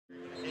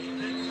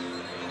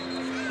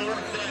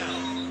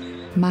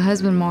My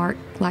husband, Mark,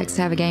 likes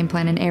to have a game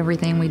plan in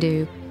everything we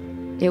do.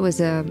 It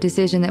was a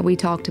decision that we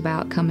talked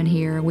about coming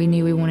here. We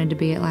knew we wanted to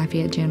be at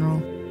Lafayette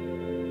General.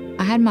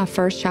 I had my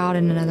first child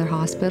in another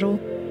hospital.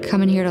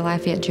 Coming here to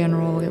Lafayette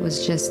General, it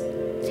was just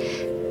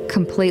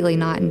completely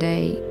night and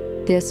day.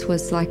 This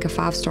was like a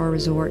 5-star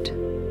resort.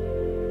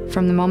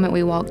 From the moment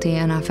we walked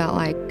in, I felt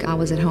like I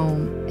was at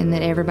home and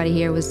that everybody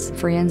here was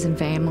friends and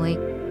family.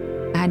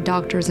 I had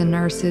doctors and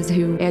nurses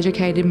who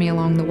educated me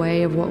along the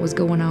way of what was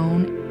going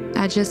on.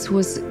 I just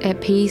was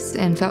at peace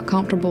and felt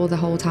comfortable the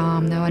whole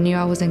time, though I knew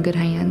I was in good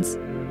hands.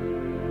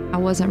 I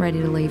wasn't ready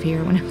to leave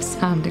here when it was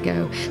time to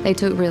go. They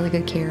took really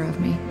good care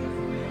of me.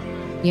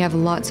 You have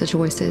lots of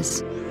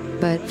choices,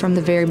 but from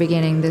the very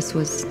beginning, this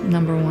was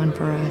number one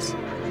for us.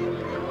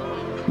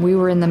 We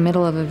were in the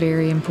middle of a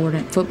very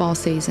important football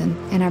season,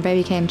 and our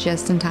baby came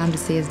just in time to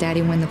see his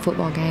daddy win the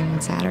football game on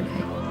Saturday.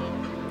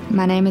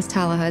 My name is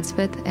Tyla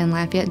Hudspeth, and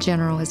Lafayette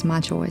General is my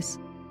choice.